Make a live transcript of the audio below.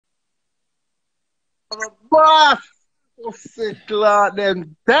Boss! Pussy clot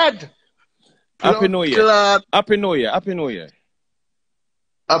them dead. Happy New Year. Clot. Happy New Year. Happy New Year.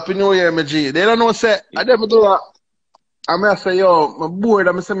 Happy New Year, my G. They don't know, say, I never do that. I say, yo, I'm bored.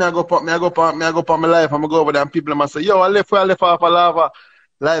 I say, I go up my life. I'm go over there and people I say, yo, I left off a lava.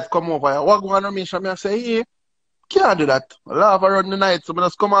 Life come over here. What going on me? I say, hey, can't do that. Lava run the night. So I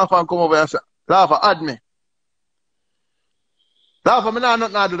just come off and come over here and say, lava, add me. Lava, I'm not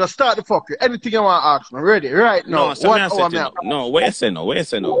nothing to do. Just start the fuck you. Anything you want to ask me. Ready, right now. No, so what hour now? No, where you say no? Where you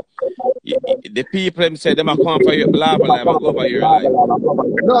say no? The people them say them are come for your lava life and go over your life.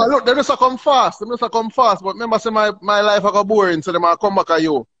 No, look, they just come fast. They just come fast. But remember, say my life I go boring, so they might come back at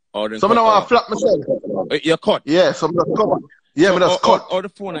you. So I want to flap myself. You're cut? Yeah, so I'm just come. Yeah, so, just cut. Or the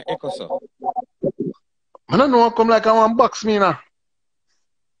phone and echo, sir. I don't know, come like I want to box me now.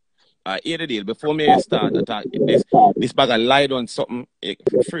 Hear the deal. Before me start attack, this bag of light on something.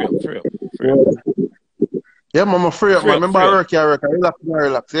 Free up. Yeah, man, I'm free up, man. Remember, I work.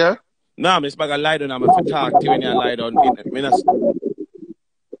 Relax, yeah? No, this bag of light on, I'm going to talk to you when you lie down.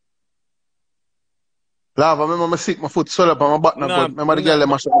 Lava, remember, I sick, my foot swell up on my butt. No, remember the girl that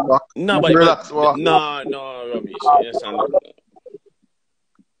mash up my back? No, but relax. No, rubbish. Yes,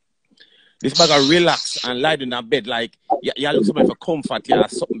 this bag of relax and lie in a bed like you look something for comfort, yeah,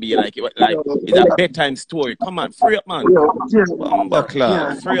 something be like it's a bedtime story. Come on, free up, man.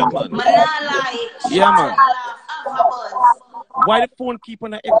 Free up, man. Yeah, man. Why the phone keep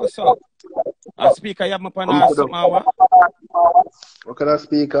on the echo, sir? A speaker you have up on something hour? What kind of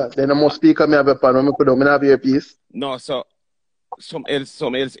speaker? Then I must speaker me have a pan when I put on have earpiece. No, so some else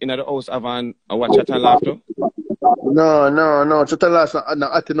in the house have a watch chat and laughter? No. Chat and laugh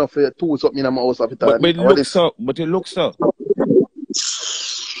not hot enough for two something in my house at the time. But it looks so.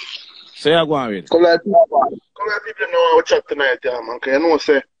 So you go on with it. Come like people know how to chat tonight, yeah, man. Cause you know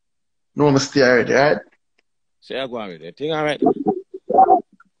say no mistake already, right? So you go on with it. Think alright?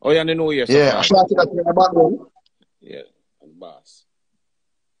 Oh, you're in the New Year. Yeah, Shorty got in the background. Yeah, I'm the boss.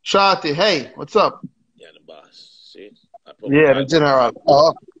 Shorty, hey, what's up? Yeah, the boss. See? Yeah, the general.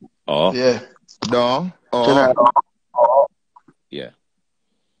 Oh. Yeah. No. Oh. General. Yeah.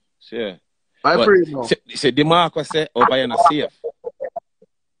 Sure. I pray now. Say DeMarco say over here not safe.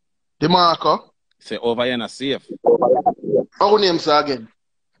 DeMarco? Say over here not safe. How name sir again?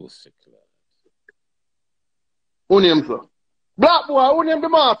 Pussy. Who name sir? Black boy, who name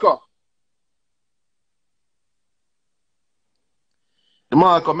DeMarco?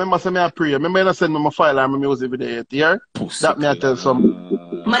 DeMarco, remember say me I pray. Remember you send me my file and my music video yet, yeah? That me I tell some.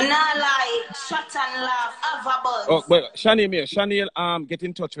 Manalai, shut and laugh, have a buzz. Oh, but Shaniel, get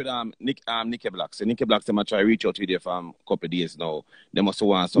in touch with Nicky Blacks. So Nicky Blacks, them try to reach out with you for a couple of days now. They must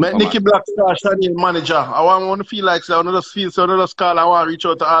want some. Nicky Blacks, Shaniel manager. I want to feel like so. I want to just feel so. I want to just call. I want to reach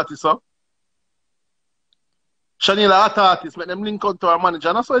out to artists, so. Shaniel art artist, make them link out to our manager.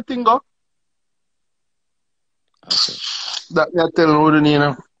 And that's what I think, go. Okay. That me I tell you, you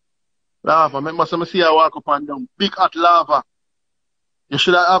know. Lava, remember some see I walk up and down. Big hot lava. You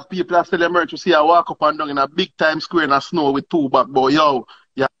should have people that sell merch to see I walk up and down in a big time square in a snow with two back, boy. Yo,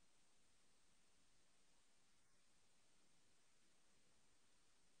 yeah.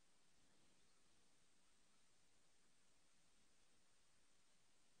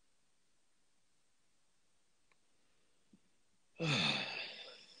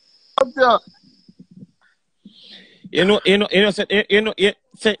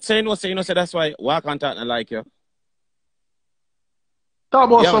 Say that's why walk on talk and like you. Talk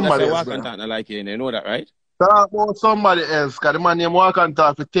about Yeah, somebody else. Walk on talk and like you know that, right? Talk about somebody else, because the man name walk and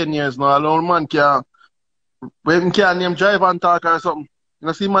talk for 10 years now. Alone man can't name drive and talk or something. You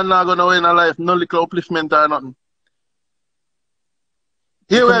know, see man not gonna win a life, no little upliftment or nothing.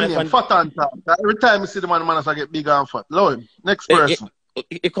 Here we name, fat and talk. Every time you see the man has to get bigger and fat. Love him. Next person.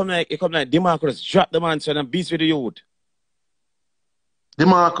 It come like DeMarco just drop the man so and beats with the youth.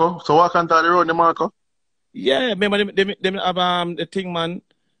 DeMarco? So walk and talk the road, DeMarco? Yeah, remember them have the thing, man.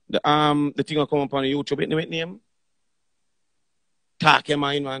 The thing will come up on YouTube. What name? Talk your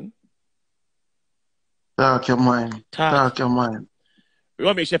mind, man. Talk your mind. Talk your mind.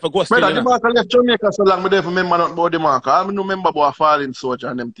 Rubbish, if I go still, brother, DeMarco left Jamaica so long, I don't remember nothing about DeMarco. I don't remember about falling soldier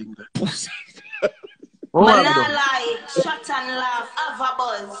and them things there. Manalai, shut and laugh, have a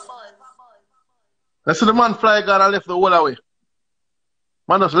buzz. I see the man fly God and left the whole away.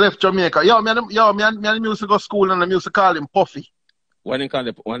 Man just left Jamaica. Yo, me and the music go school and the music call him Puffy. Why didn't call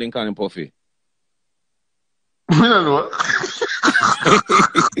him Puffy? I don't know.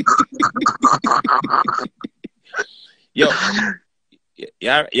 Yo,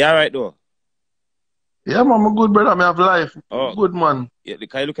 you're right though. Yeah, man, I'm a good brother. I have life. Oh, Good man. yeah,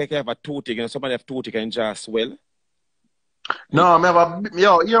 can you look like you have a toothache, you know, somebody have toothache and just swell? No, I have a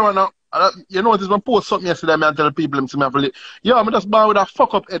yo, no. You notice when I post something yesterday, I tell people them to me have a yo, I'm just born with a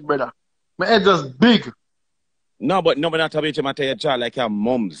fuck up head, brother. My head just big. No, but not about you, your jaw like your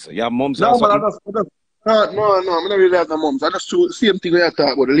mums. Your mums or No, man, something. no, I'm not really have no moms. I just do the same thing we are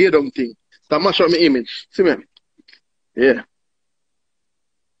talking about, the lay down thing. That mash up my image. See me? Yeah.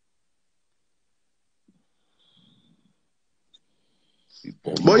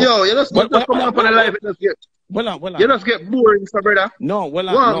 But yo, you just come up on the life, you just get boring, so brother. No,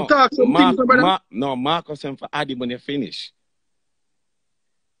 No. Talk some things, so brother. No, Marcus and for Addy when you finish.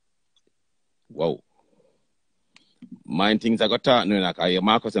 Whoa. Mine things I got talk no like I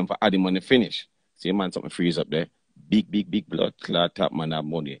Marcus and for Addy when you finish. See man something freeze up there. Big blood clot top man have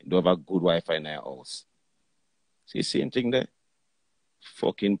money. Don't have a good Wi-Fi in their house. See same thing there.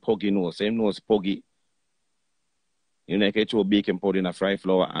 Fucking puggy nose, same nose puggy. You know, you throw baking powder in a fry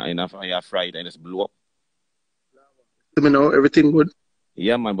flour and in a fire fried and it's blow up. Let me know, everything good?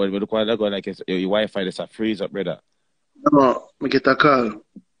 Yeah, man, but look what I go like your Wi-Fi is a freeze up, brother. No, I get a call.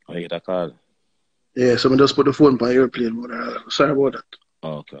 Oh, you get a call? Yeah, so I just put the phone on airplane. But, sorry about that.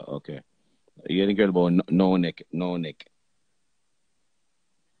 Okay. You ain't girl about no neck.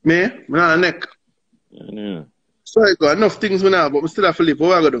 Me? I'm not a neck. Yeah. Sorry, got enough things we now, but I still have to live.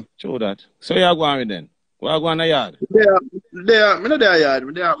 What I gotta do? Show that. So you are going then? What are going in the yard? I'm not there yard.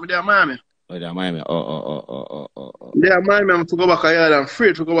 I'm there Miami. Oh, they're Miami. Oh. There Miami, I'm to go back a yard. I'm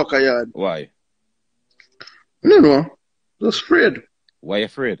afraid to go back a yard. Why? No, just afraid. Why you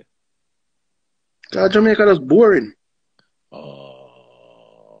afraid? Because Jamaica is boring.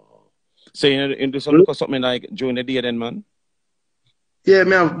 Oh. So you do some look at something like during the day then, man? Yeah,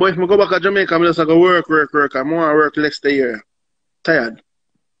 man, but if I go back to Jamaica, I'm just like work. I'm more work next day here. Tired.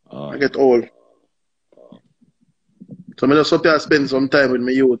 I get old. So I just up here spend some time with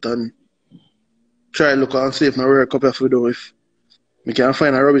my youth and try look and see if my work up here for do if I can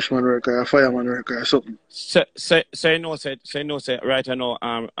find a rubbish man work or a fireman work or something. Say no, right I know,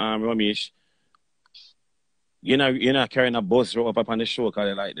 Ramesh, you're not carrying a bus rope up on the show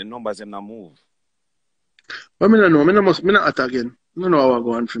because like the numbers in not move. But I don't know, I'm not at again. I don't know how I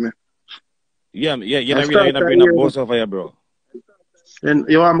go on for me. Yeah, you're not bring a bus over here, bro. Then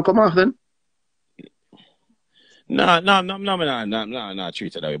you want me to come off then? No,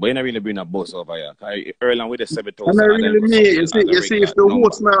 treat it that way. But you're not really bring a bus over here. Early on with the 7,000. And I really mean, you see, if the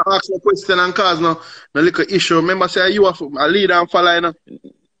host now ask a question and cause no little issue, remember say you are a leader and follow, you know?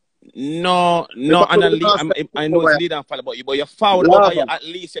 No, and I know it's leader and follow, but you forward over here, at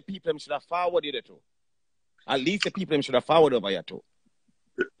least the people should have forwarded it too. At least the people should have forwarded over here too.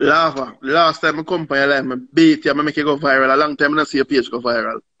 Lava, last time I come for your life, I beat you, I make you go viral. A long time I don't see your page go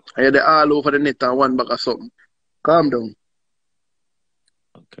viral. I had it all over the net and one bag of something. Calm down.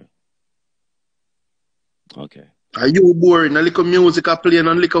 Okay. Are you boring? A little music I play, a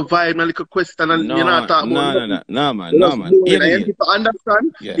little vibe, a little question, and you're not talking about No, man. And people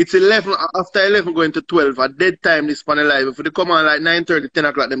understand, it's 11, after 11 going to 12, at dead time this panel live. If they come on like 9:30, 10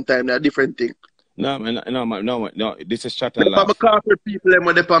 o'clock them time, they're a different thing. No, this is chat and laugh. If I'm a people, them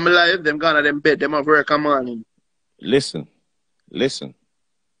when they on my live, them gone to them bed, them have work a morning. Listen.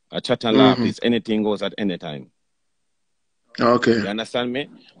 A chat and laugh is anything goes at any time. Okay. You understand me?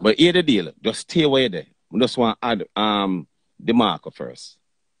 But here the deal, just stay away there. We just want to add the marker first.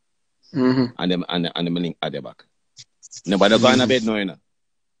 And them link at the back. Nobody go in bed now, you know?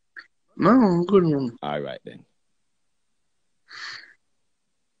 No, good one. All right then.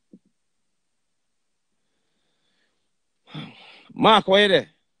 Mark, where you there?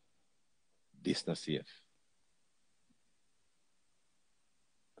 This not safe.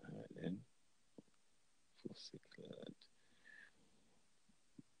 All right then.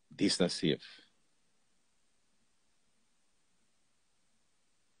 This not safe.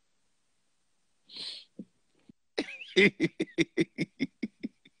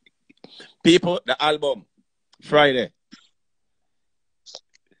 People, the album, Friday.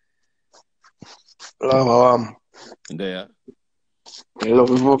 Love, There. I love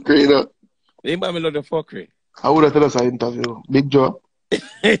the fuckery, you know. Anybody love the fuckery? I would have tell us an interview. Big job.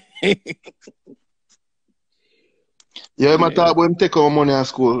 Yeah, I talk about him take our money at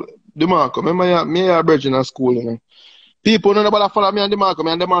school. DeMarco, remember me and Virgin at school, you know. People don't know about follow me and DeMarco.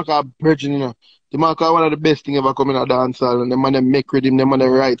 Me and DeMarco are Virgin, you know. DeMarco are one of the best things ever coming in a dance hall. And them man they make rhythm, them man they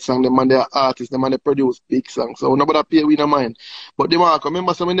write song, them man they are artists, them man they produce big songs. So nobody pay we no mind. But DeMarco,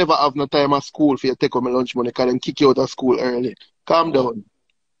 remember so me never have no time at school for you take out my lunch money because them kick you out of school early. Calm down.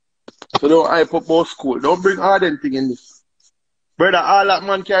 So don't hype up about school. Don't bring hard anything in this. Brother, all that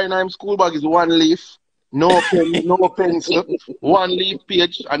man carrying in school bag is one leaf. no pen, no pencil, one leaf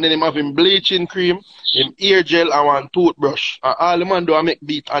page, and then him having bleaching cream, him ear gel, and one toothbrush. And all the man do I make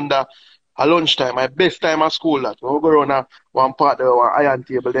beat under a lunchtime. My best time at school that. We go around one part there, one iron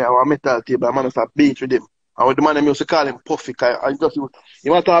table there, one metal table, and man used to beat with him. And with the man, I used to call him Puffy. I just, you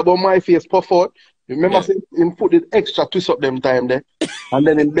want to talk about my face, puff out. Remember, him put the extra twist up them time there, and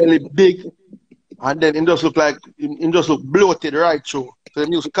then him belly big, and then him just look like, him just look bloated right through. So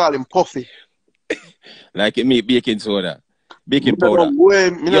him used to call him Puffy. Like it make baking soda, baking powder.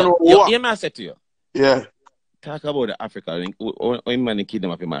 You may say to you. Yeah. Talk about the Africa. When man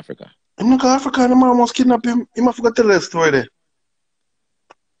kidnap him in Africa. I'm not Africa, the man almost kidnap him. He must forget to tell that story there.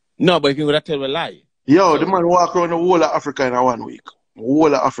 No, but if you would tell a lie. Yo, the man walk around the whole of Africa in 1 week. The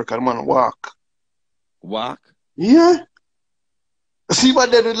whole of Africa, the man walk. Walk? Yeah. See what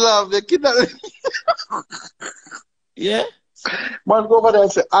they would love, they kidnap him. Yeah. Man go over there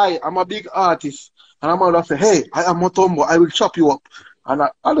and say, I'm a big artist. And I'm going to say, hey, I am Motombo, I will chop you up. And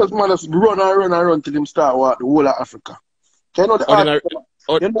I just man just run till him start walk the whole of Africa. You know the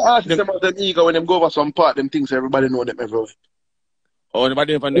artists, them eager when them go over some part, them things everybody know them everywhere. Oh,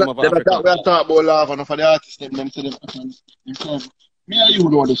 nobody even know about Africa. We talk about lava, and for the artists, them say them. Me and you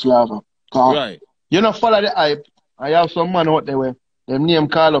know this lava. Right. You know, follow the hype. I have some man out there where them name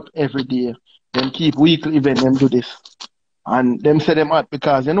call up every day. Them keep weekly event, them do this. And them say them hot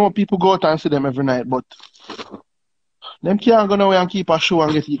because you know people go out and see them every night, but them can't go nowhere and keep a show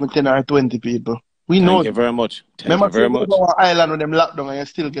and get even 10 or 20 people. We know. Thank you very much. Remember, you very much. Remember island when them lockdown and you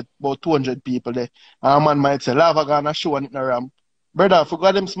still get about 200 people there. And a man might say, lava gonna show and it no ram. Brother,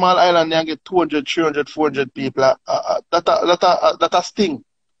 forgot them small island and get 200, 300, 400 people. That a sting.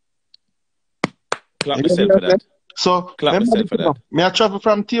 Clap myself for that. So, clap myself for that. Me I travel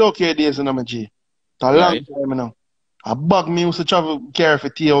from TOK days in my G. It's a long time now. I bug me used to travel care for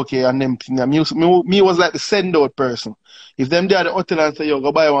TOK and them things. Me was like the send out person. If them there at the hotel and say, yo,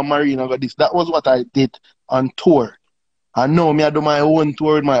 go buy one marine or go this, that was what I did on tour. And now me I do my own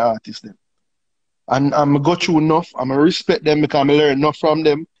tour with my artists then. And I'm go through enough, I'm respect them because I learn enough from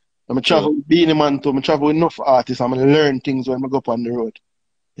them. I'm travel with Beanie Man too, I travel with enough artists, I'm learn things when I go up on the road.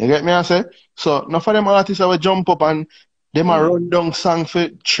 You get me I say? So enough of them artists I will jump up and them a run down song for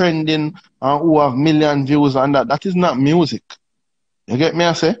trending and who have million views and that. That is not music. You get me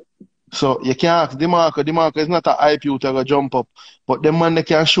I say? So you can't ask DeMarco is not a hype you to go jump up. But them man they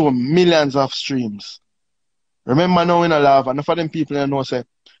can show millions of streams. Remember now in a love, enough of them people you know say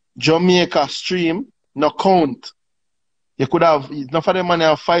Jamaica stream no count. You could have enough of them man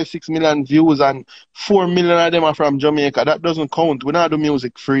have 5-6 million views and 4 million of them are from Jamaica. That doesn't count. We don't do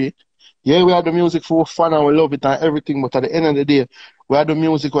music free. Yeah, we have the music for fun and we love it and everything, but at the end of the day, we have the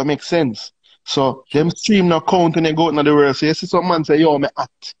music what makes sense. So them stream no count when they go out in the world. So you see some man say, yo, I'm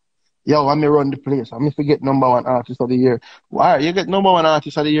act. Yo, I'm run the place. I'm forget #1 artist of the year. Why? You get #1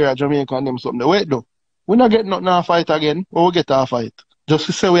 artist of the year at Jamaica and them something. Wait though. We not get nothing a fight again, or we get a fight. Just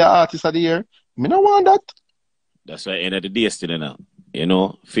to say we are artist of the year. Me don't want that. That's why end of the day still now. You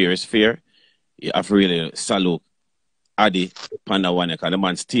know, fear is fear. You have to really salute Addy Panda One because the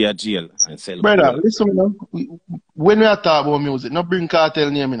man stay at jail and sell. Brother, listen, you know, when we are talking about music, not bring Cartel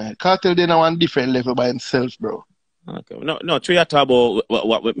name in. Cartel they now on different level by himself, bro. Okay. No, three are talking about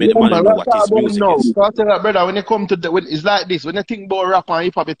what made the man know what his music is. Cartel, brother, when you come to the, it's like this. When you think about rap and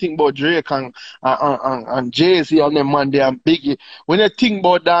hip hop, you think about Drake and Jay-Z and them man, they and Biggie. When you think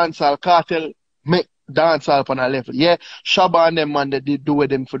about dancehall, Cartel make dancehall on a level. Yeah, Shabba and them man, they did do with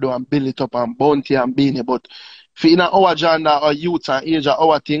them for do and build it up and Bounty and Beanie, but for in our genre or youth and age or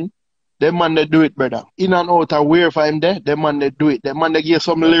our thing, them man they do it, brother. In and out and wherever I'm there, them man they do it. Them man they give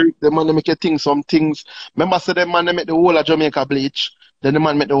some lyrics, them man they make you think some things. Remember, say them man they make the whole of Jamaica bleach. Then the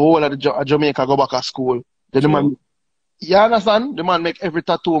man make the whole of Jamaica go back to school. Then the man, you understand? The man make every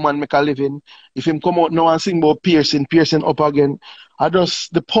tattoo man make a living. If him come out now and sing about piercing up again, I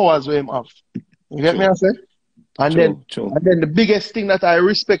just the powers we him have. You get me, I say? And then the biggest thing that I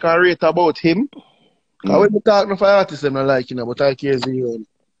respect and rate about him, because when we talk no for artists, I'm not like, you know, but I care zero.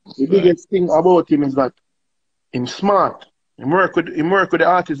 The biggest thing about him is that him smart. He work with the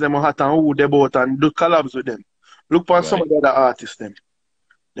artists them hot and who they both and do collabs with them. Look for some of the other artists them.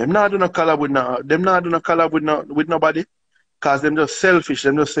 Them not doing a collab with nobody. Cause them just selfish.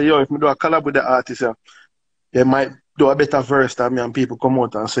 Them just say, yo, if me do a collab with the artist, they might do a better verse than me and people come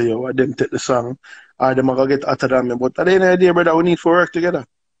out and say, yo, them take the song or them are gonna get hotter than me. But at the end of the day, brother, we need to work together.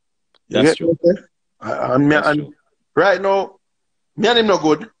 That's true. And right now, me and him not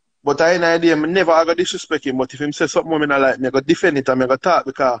good. But I had an idea, I never I go disrespect him. But if him say something I like, me I go defend it and I go talk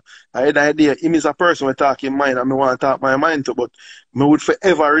because I had an idea, him is a person who talk in mind and I want to talk my mind to. But I would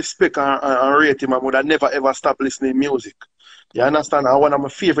forever respect and rate him. I would have never ever stop listening to music. You understand? I one of my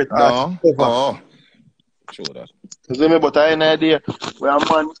favorite artists No. ever. Oh. Sure that. But I had an idea, we are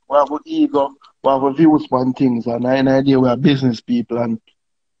man, we have an ego, we have a views on things, and I had an idea we are business people, and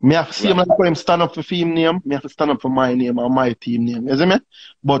me have to see him like him stand up for him name, me have to stand up for my name or my team name, you see me?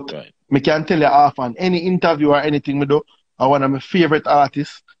 But me can tell you often, any interview or anything me do, I one of my favorite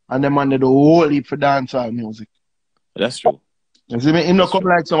artists, and them man they do whole heap for dancehall music. That's true. You see me? Him not come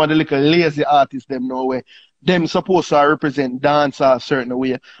like some of the little lazy artists them no way. Them supposed to represent dancehall a certain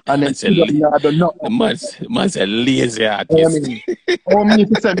way, and then man say lazy artist. How me if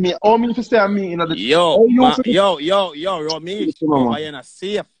you say me? How me if you say me? You know the yo, Romesh, over here na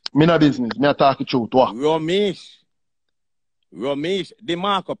safe. Me no business. Me a talk the truth. What? Romesh,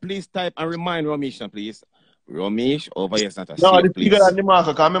 DeMarco, please type and remind Romesh, please. Romesh, over here is not a safe, no, the please. bigger than DeMarco.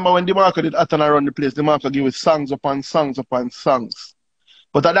 Because I remember when DeMarco did Atten around the place, DeMarco give us songs upon songs upon songs.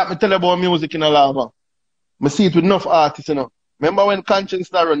 But I that me tell you about music in a lava. I see it with enough artists, you know. Remember when Conscience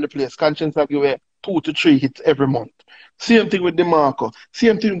run the place? Conscience give away 2 to 3 hits every month. Same thing with DeMarco.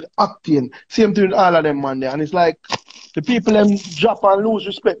 Same thing with Acting. Same thing with all of them, man. There. And it's like the people them drop and lose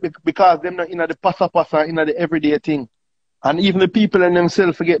respect because them not in the passa in the everyday thing. And even the people in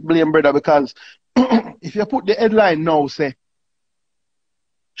themselves forget blame, brother, because if you put the headline now, say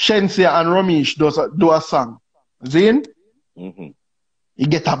Shenseea and Ramesh do a song, Zane, you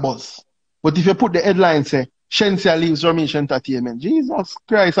get a buzz. But if you put the headline, say Shenseea leaves Ramesh Entertainment, Jesus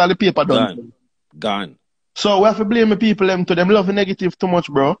Christ, all the paper done. Gone. So we have to blame the people them to them love the negative too much,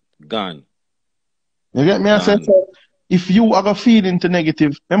 bro. Gone. You get me? I said, so if you are going to feed into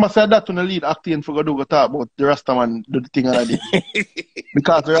negative, remember I said that when the lead acting for go talk about the Rasta man do the thing and I did.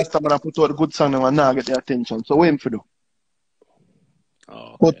 Because the Rasta man put out the good song and now get the attention. So what him for do?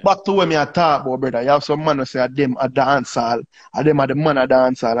 Oh, but back to where me I talk about, brother. You have some man who say them a dancehall, and them are the man a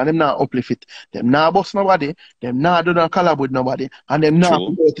dancehall, and them not uplift it. Them not bust nobody, them not do no collab with nobody, and them not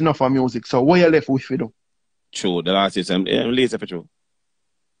promote enough for music. So what you left with you do? True, the artist I'm lazy for true.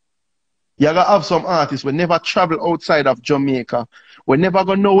 You gotta have some artists who never travel outside of Jamaica. We never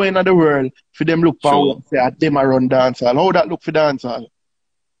go nowhere in the world for them look for and say them a run dancehall. How that look for dancehall?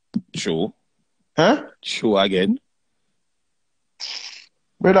 True. Huh? True again.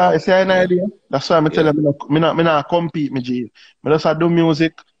 Brother, you see an idea? That's why I'm telling you, I not compete, me G. I just do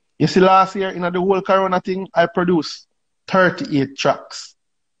music. You see, last year, in the whole Corona thing, I produced 38 tracks.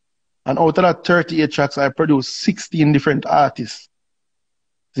 And out of that 38 tracks, I produced 16 different artists.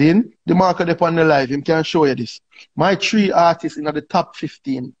 See? The market upon the live, him can show you this. My 3 artists in the top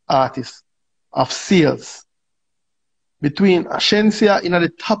 15 artists of sales. Between Shenseea in the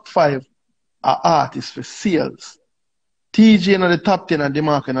top 5 are artists for sales. TJ in the top 10 and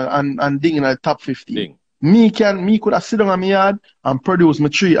DeMarco and Ding in the top 15. Ding. Me could have sit down on my yard and produce my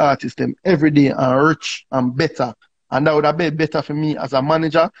 3 artists them every day and rich and better. And that would have been better for me as a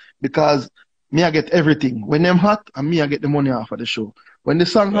manager because me I get everything. When them hot, and me I get the money off of the show. When the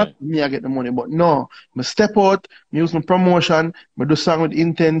song hot, me I get the money. But no, me step out, me use my promotion, me do song with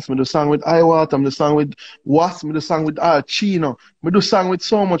Intense, me do song with iWatt, me do song with Was, me do song with Chino, me do song with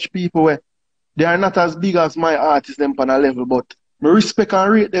so much people where they are not as big as my artists them on a level, but me respect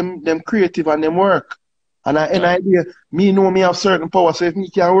and rate them creative and them work. And I an idea, me know me have certain power, so if me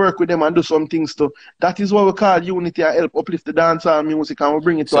can work with them and do some things too, that is what we call unity and help uplift the dancehall music and we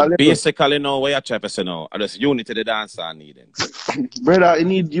bring it to a level. Basically now what you're trying to say now, just unity the dancehall needing. Brother,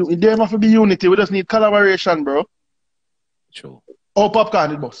 it there have to be unity, we just need collaboration, bro. True. Oh,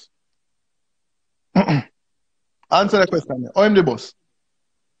 Popcorn the boss. Answer the question. Oh, him the boss.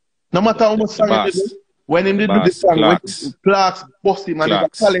 No matter how much song he did, when he did do the song, Clarks bust him and he's a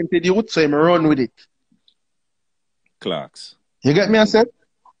talented youth, so him run with it. Clarks. You get me, I said?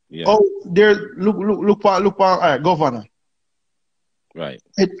 Yeah. Oh, there, look, all right, Governor. Right.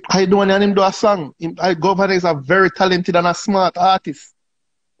 I don't want him do a song. Governor is a very talented and a smart artist.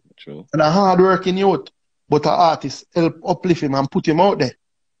 True. And a hard-working youth. But an artist help uplift him and put him out there.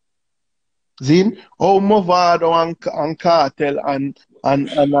 Zin? Oh, Movado and Cartel and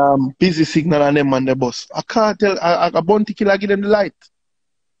Busy Signal and them on the bus. A Cartel, a bounty killer give them the light.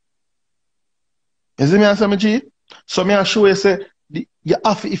 You see me answer me, G? So me I show you say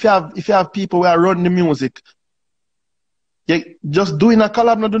if you have people who are running the music, you just doing a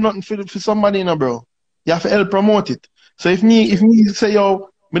collab not do nothing for somebody, you know, bro. You have to help promote it. So if me say yo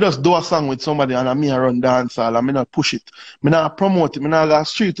Me just do a song with somebody and me run dance hall and me not push it. Me not promote it. Me not go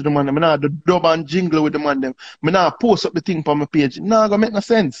street to the man. Me not do dub and jingle with the man them. Me not post up the thing on my page. Nah, gonna make no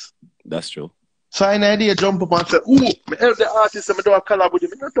sense. That's true. So I idea jump up and say, ooh, me help the artist and me do a collab with him.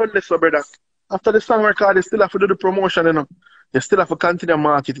 Me not done this, so brother. After the song record, you still have to do the promotion, you know. You still have to continue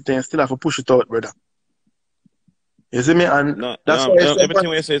market it and you still have to push it out, brother. You see me? And that's why everything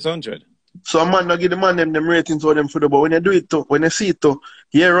we say is 100. So a man not give the man them ratings for them for the but when you do it too, when you see it too,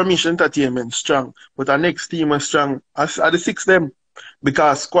 yeah, Ramesh Entertainment strong, but our next team is strong. As the six them.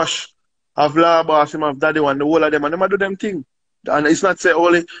 Because Squash have La Boss, him have Daddy One, the whole of them, and them do them thing. And it's not say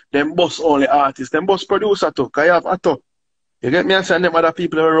only them boss only artists, them boss producer too, cause you have actor. You get me and saying them other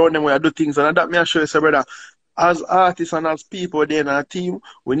people around them where I do things, and that me I show you say, brother, as artists and as people there in our team,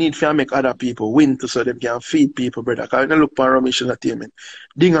 we need to make other people win to so they can feed people, brother. Because when I look for Ramesh Entertainment,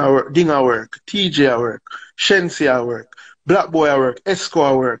 Dinga work, TJ work, Shenseea work, Black Boy work,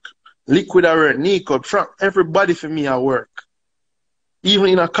 Esco work, Liquid work, Nico, Frank, everybody for me work. Even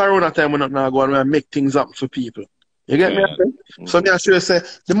in a corona time, we're not now going to make things up for people. You get me? So me I should say,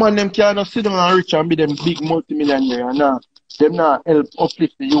 the man them cannot sit down and rich and be them big multi-millionaire and now. Them not help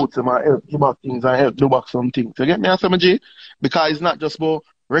uplift the youth, them help give back things and help do back some things. You get me, I G? Because it's not just about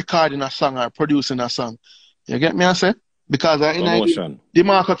recording a song or producing a song. You get me, I say? Because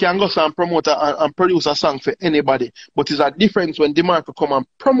DeMarco can go and promote and produce a song for anybody. But it's a difference when DeMarco come and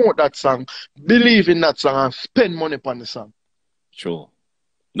promote that song, believe in that song, and spend money upon the song. Sure.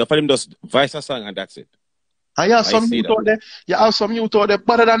 Not for them just voice a song and that's it. And you have some youth out there. You have some youth out there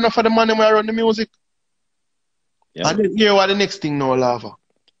better than enough for the man who run the music. Yeah. And then here what the next thing now, Lava.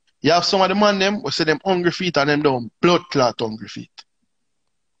 You have some of the man them who say them hungry feet and them down blood clot hungry feet.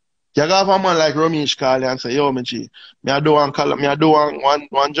 You have a man like Ramesh call and say, yo, me I do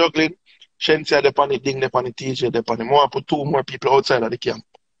one juggling, Shenseea de pan the ding, de pan the TJ, de pan the more put two more people outside of the camp.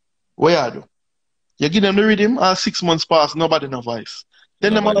 What you do? You give them the rhythm, 6 months pass, nobody no voice.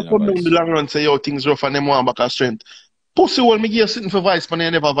 Then the man come down the long run say, yo, things rough and them want back a strength. Pussy will me give you sitting for vice pan,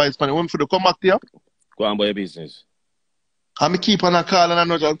 you never vice pan. When for the come back to you? Go on by your business. And me keep on a call and I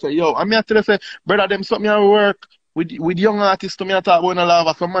know and say, yo, and me I tell you say, brother, them something I work with young artists to me I talk about a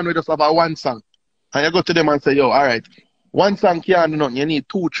Lava, some man we just have a one song. And you go to them and say, yo, alright, one song can't do nothing. You need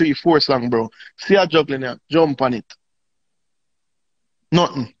 2, 3, 4 songs, bro. See a juggling here, jump on it.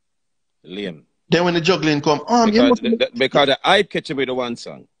 Nothing. Lame. Then when the juggling come, because the hype catch you with the one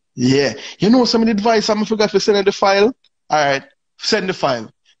song. Yeah. You know some of the advice I forgot to send the file? Alright, send the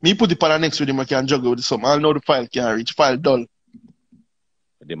file. Me put it on the next with him, I can juggle with something. I'll know the file can't reach. File dull.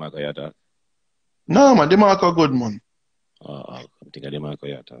 DeMarco Yata? No, man. DeMarco good, man. I think of DeMarco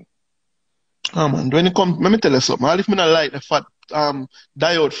Yata. Oh, man. When it comes, let me tell you something. I'll if me not like the fat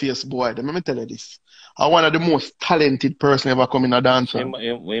diode face boy, then let me tell you this. I'm one of the most talented person ever come in a dance. What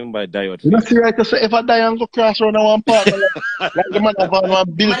by diode face? You know, see right to say, if I die and go crash around one part, like the man have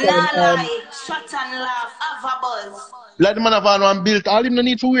one built shut and laugh, have a buzz. Like the man have one built. All him no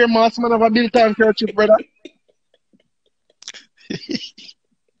need to wear mask, man have a built on kerchief, brother.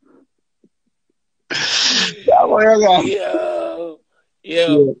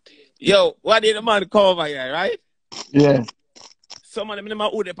 Yo, what did the man cover here, right? Yeah. Some of them in my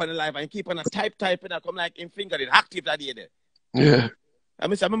hood up on the live and keep on a type and I come like in finger it active that day there. Yeah.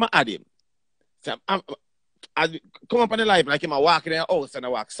 I say, I'm add him. So I come up on the live like him, I walk in the house and I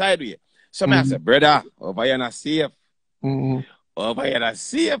walk sideways. So I say, brother, over here not safe. Over here not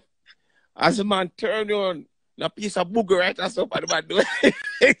safe. As a man turn on a piece of booger right that's up on the man doing.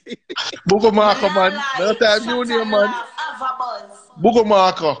 Booger marker, man. That time you name, man. Booger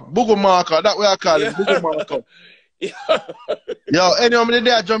marker. That way I call it. Booger marker. Yo, anyone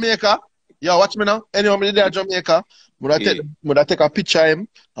there at Jamaica? Yo, watch me now. Anyone there at Jamaica? Would I take a picture of him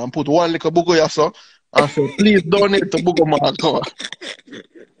and put one little booger yaso and say, please donate to Booger marker.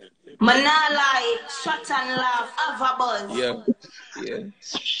 Manalai, shut and laugh, have a buzz.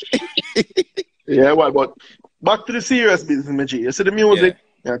 Yeah, well, but back to the serious business, my G. You see the music?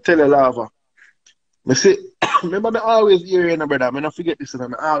 Yeah, tell you Lava. Me see, remember me always hear you, brother. I not forget this, I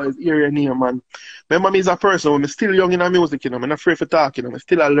always hear your name, man. Remember me as a person, when I'm still young in the music, I'm not afraid for talking, I'm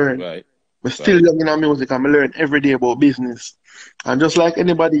still I learn. Right. I'm still young in the music, I'm learn every day about business. And just like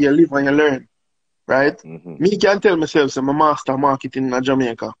anybody, you live and you learn. Right? Me can tell myself, I'm a master marketing in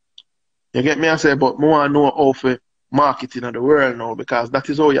Jamaica. You get me? I say, but I want to know how to marketing in the world now because that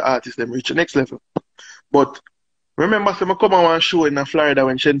is how your artists them reach the next level. But remember, I come on one show in Florida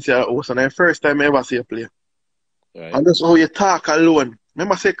when Shenseea was, and the first time I ever see a play. Right. And that's how you talk alone.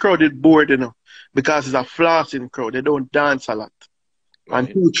 Remember, I say crowd is bored, you know, because it's a flossing crowd. They don't dance a lot. And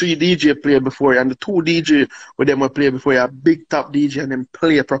Right. 2, 3 DJ play before you. And the 2 DJ with them will play before you, a big top DJ and them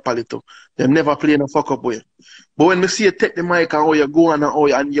play properly too. Them never play in a fuck up way. But when me see you take the mic and how you go on and how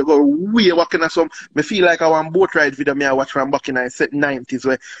and you go way walking at some, me feel like I want boat ride video me I watch from back in the 90s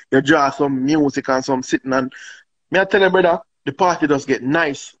where you draw some music and some sitting and me I tell you brother, the party does get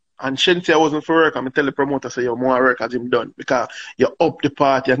nice. And Shenseea wasn't for work and me tell the promoter say yo more work as him done because you up the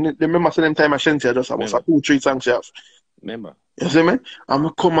party. And remember same time at Shenseea just about 2, 3 songs you have. Remember. You see me? I'm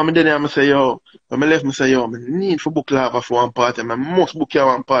come and then I'm say yo, when I left me say yo, I need for book lava for one party. I must book you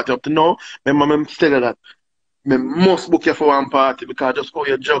one party up to now. Remember me tell you that. I must book you for one party because just how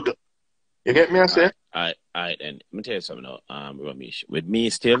you juggle. You get me I say? And let me tell you something now, Ramesh. With me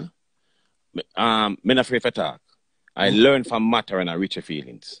still, me not afraid for talk. I learn from matter and richer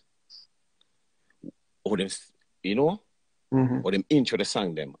feelings. Or them, you know? Or them intro the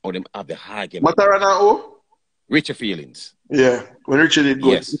song them, or them have the argument. Matter and who? Richer feelings. Yeah, when Richard did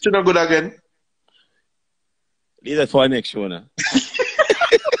good. Yes. Richard not good again. These are for next show now.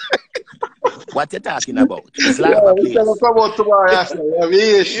 What you talking about? It's lava, please. Yeah, come out tomorrow,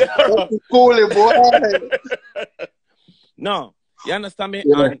 yeah. Cool, boy. No, you understand me?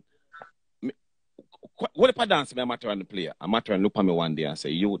 Yeah. And what if I dance me a matter and player? A matter and look at me one day and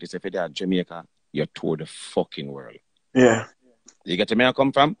say, you, this if you're at Jamaica, you tour the fucking world. Yeah. You get to where I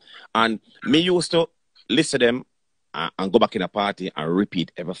come from? And me used to listen to them and go back in a party and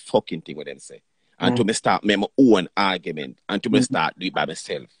repeat every fucking thing what them say. And to me start my own argument and to me start do it by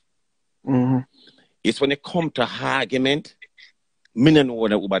myself. It's when it come to argument, me no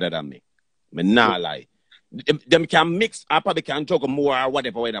know what better than me. Me nah lie. Them can mix, I probably can talk more or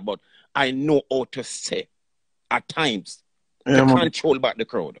whatever, but I know how to say at times to control back the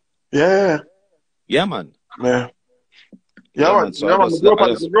crowd. Yeah. Yeah, man. Yeah. Yeah, man. So yeah, man. I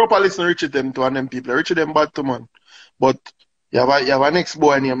just, Grow up and listen to Richard them to and them people. Richard them bad to man. But you have a next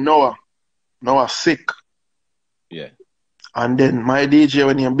boy named Noah. Noah sick. yeah. And then my DJ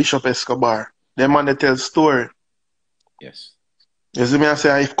when named Bishop Escobar. Them man they tell story. Yes. You see me I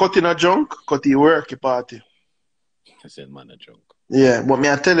say if cut in a junk, cut he work a party. I said man a junk. Yeah, but me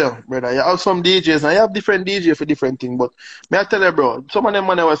I tell you, brother, you have some DJs and you have different DJs for different things. But me I tell you, bro, some of them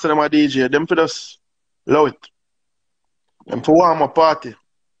man was say them a DJ, them for just love it. Them for warm up party.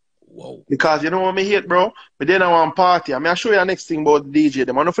 Whoa. Because you know what me hate, bro? But then I want party. I mean, I'll show you the next thing about the DJ.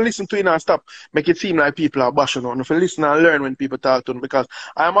 Them. I don't listen to it and stop. Make it seem like people are bashing on. I don't listen and learn when people talk to them. Because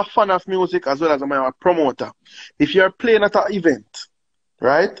I am a fan of music as well as I'm a promoter. If you're playing at an event,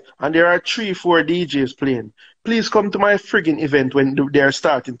 right? And there are 3, 4 DJs playing. Please come to my friggin' event when they're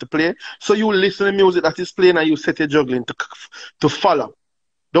starting to play. So you listen to music that is playing and you set your juggling to follow.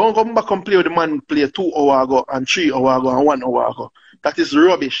 Don't come back and play with the man play 2 hours ago and 3 hours ago and 1 hour ago. That is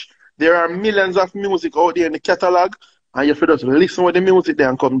rubbish. There are millions of music out there in the catalog, and you have to just listen with the music there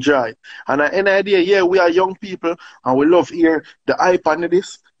and come dry. And any idea, yeah, we are young people and we love hear the hype and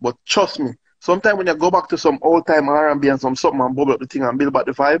this, but trust me, sometimes when you go back to some old time R&B and something and bubble up the thing and build back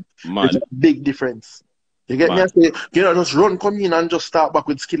the vibe, there's a big difference. You get me? I say, you know, just come in and just start back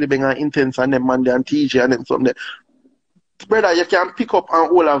with Skilly Bang and Intense and them Monday and TJ and them something. Brother, you can pick up and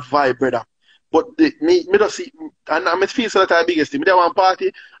hold a vibe, brother. But me just see, and I feel so that I biggest thing. Me there one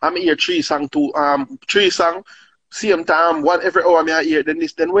party, I'm hear 3 songs, 3 songs, same time, one every hour me I hear. Then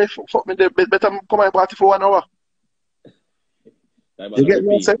this, then wait, fuck me, better come and party for 1 hour. You get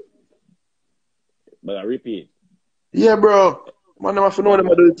me? But I repeat. Yeah, bro. Man, I have to know them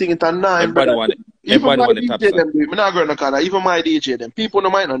do the thing at 9. Everybody want the top DJ song. them do it. Me not going to corner. Even my DJ them. People no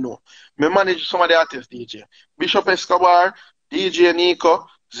might not know. Me manage some of the artists DJ. Bishop Escobar, DJ Nico,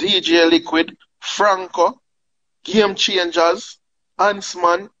 ZJ Liquid, Franco, Game Changers,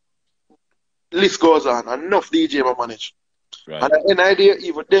 Ansman, list goes on. Enough DJ I manage. Right. And an idea,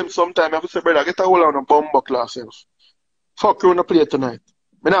 even them sometime I have to say, brother, get a hold on a bumbo class yourself. Fuck you wanna play tonight.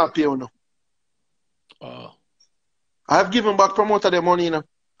 Me not pay you no. I have given back promoter the money, you know.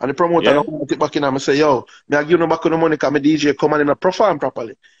 And the promoter don't want it back in and I say, yo, me I give you back the money because my DJ come and perform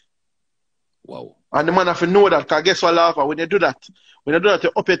properly. Wow. And the man have to know that, because guess what, Lava, when you do that, you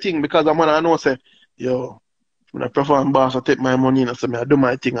up your thing, because the man I know say, yo, when I perform boss, I take my money and say, I do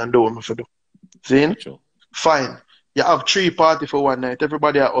my thing and do what I have to do. See? Sure. Fine. You have 3 parties for one night,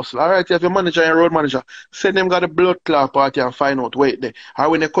 everybody at hustle. Alright, you have your manager and your road manager. Send them got a blood clot party and find out, wait there. Or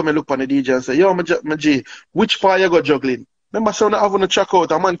when they come and look on the DJ and say, yo, my G, which part you go juggling? Remember, so now having to check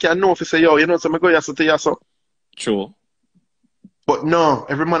out, a man can know if he say, yo, you know, so I go yes to yes. True. But no,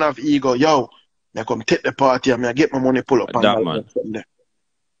 every man have ego, yo. I come take the party and I get my money pull up. That man.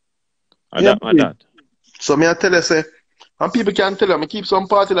 That. So me I tell you, say, and people can tell you, I keep some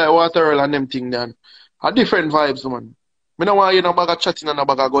party like Waterworld and them thing then. A different vibes, man. Me no want you no bag of chatting and no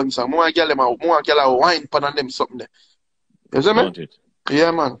bag of guns. More want girl a wine pan and them something there. You see me? Don't it?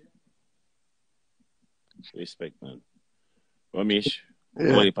 Yeah, man. Respect, man. Ramesh,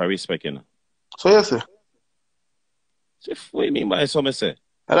 Yeah. only for respect, you know. So yes, sir. So what do you mean by so me say?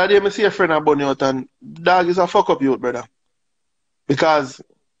 And that day me see a friend of Bunny out and dog is a fuck up youth, brother. Because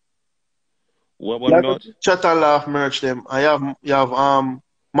What you have about? chat and laugh merch them. And you have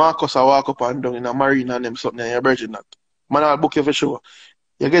Marcus a walk up and down in a marina and them something and you're virgin that. Man I'll book you for sure.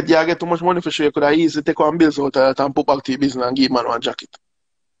 You get too much money for sure. You could have easily take one bills out of that and put back to your business and give man one jacket.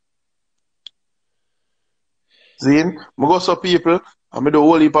 Zine, I go so people and I do a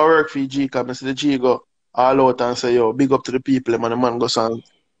whole heap of work for G because I see the G go all out and say, yo, big up to the people, man, the man goes and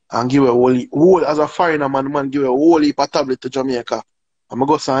give a whole as a foreigner, man, the man give a whole heap of tablet to Jamaica. And I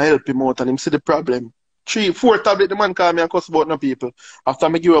go and help him out and him see the problem. 3, 4 tablet the man call me and cuss about no people. After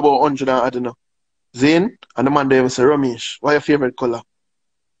I give about 100 and I don't know. Zane, and the man there will say, Ramesh, what your favorite color?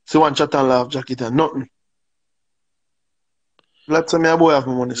 See one chat and laugh jacket and nothing. Let's say me a boy have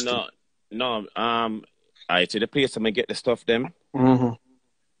my money still. No, I to the place I get the stuff them. Mm-hmm.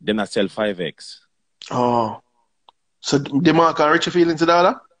 Then I sell 5X. Oh. So the man can reach your feelings to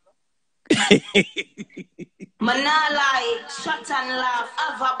that? Man, not lie, shut and laugh,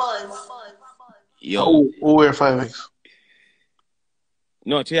 have a buzz. Yo. Who wear 5X?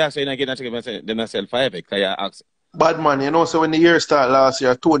 No, you say I get that then I sell 5X. I ask. Bad man, you know, so when the year started last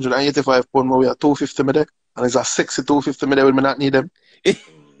year, 285 pounds, we are 250 me there. And it's a sexy 250 me there when me not need them.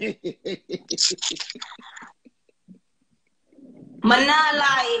 Man, not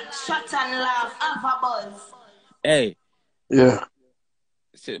lie, shut and laugh, have a buzz. Hey. Yeah.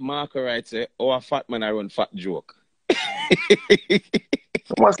 See, Marco right say, oh, a fat man I run fat joke.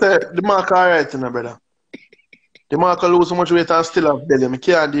 Someone say, the Marco alright, brother. The Marco lose so much weight and still have belly. I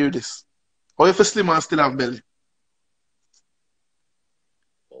can't do this. Or if you slim and still have belly?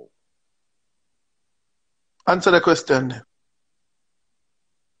 Oh. Answer the question.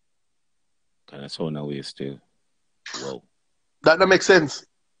 Kind of sound away still. Whoa. That don't make sense.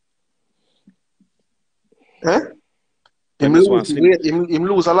 Eh? Him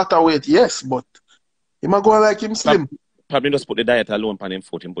lose a lot of weight, yes, but he might go like him slim. Probably just put the diet alone on him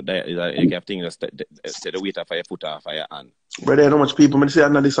foot. Him put diet. You have things set the weight off your foot off your hand. Brother, how much people say I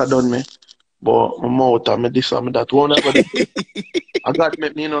know this I done me. But my mouth and me this and me that. One I got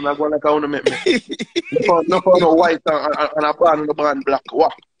make me, you know, I go like I want to make me. No for no white and a brand no brand black.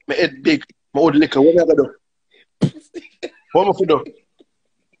 What? My head big. My old liquor. What am I gonna do? What am I gonna do?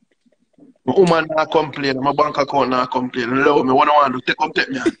 My woman not complain. My bank account not complain. Love me. What I want to take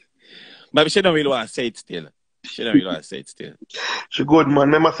me. But she don't really want to say it still. She don't really want to say it still. She good, man.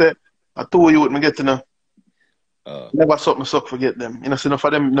 Remember say, I told you what me get to know. Never suck forget them. You know, so enough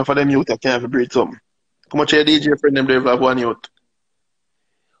of them youth I can't even breathe something. How much your DJ friend them they have one youth?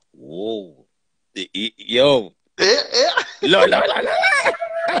 Whoa. Yo. Yeah.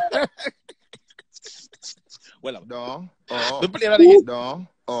 Well, No. Don't play that again. No.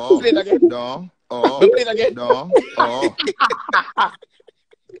 Play it again. No. Don't play it again. No.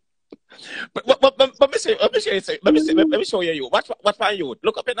 But let me show you. Watch my youth.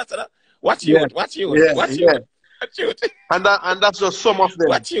 Look up in that. Watch you. And that's just some of them.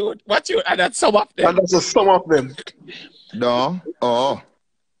 Watch you. And that's some of them. And that's just some of them. No.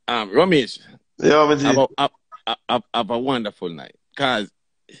 Ramesh. Yeah, have a wonderful night. Cause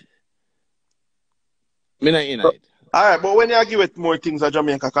me not in it. Alright, but when you give it more things at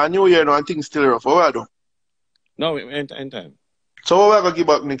Jamaica, cause New Year now and things still rough, what do? No, in time. So what we gonna give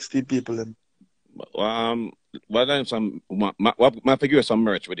back next to people then? Well then my figure some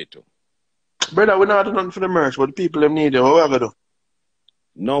merch with it too. Brother, we not doing nothing for the merch, but the people them need it. What we gonna do?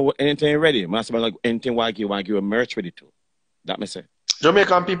 No, anything ready. Master like anything want give a merch with it too. That me say.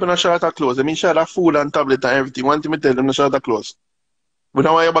 Jamaican people not short of clothes. I mean short of food and tablet and everything. One thing me tell them not short of clothes. We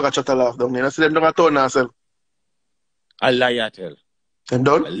don't want your bag of chat to laugh down there. I see them don't turn themselves. A liar tell. Them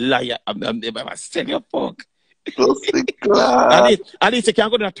done? A liar. I'm saying your fuck. At least you can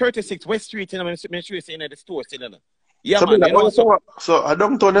go to 36 West Street and make sure you're in the store. Yeah, so man. So I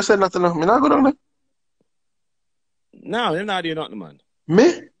don't turn say nothing. Me not go down there. No, you're not doing nothing, man.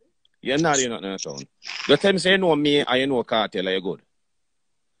 Me? You're not doing nothing at all. The time say you know me and you know cartel, are you good?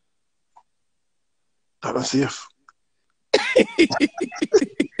 That's safe.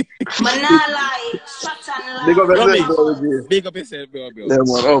 Man, not lie, shut and laugh. Big up yourself, bro. Yeah, man.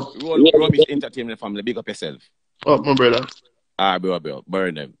 Rubbish entertainment family, big up yourself. Up, my brother. Bro.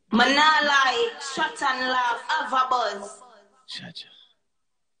 Burn them. Man, not lie, shut and laugh, have a buzz. Shut.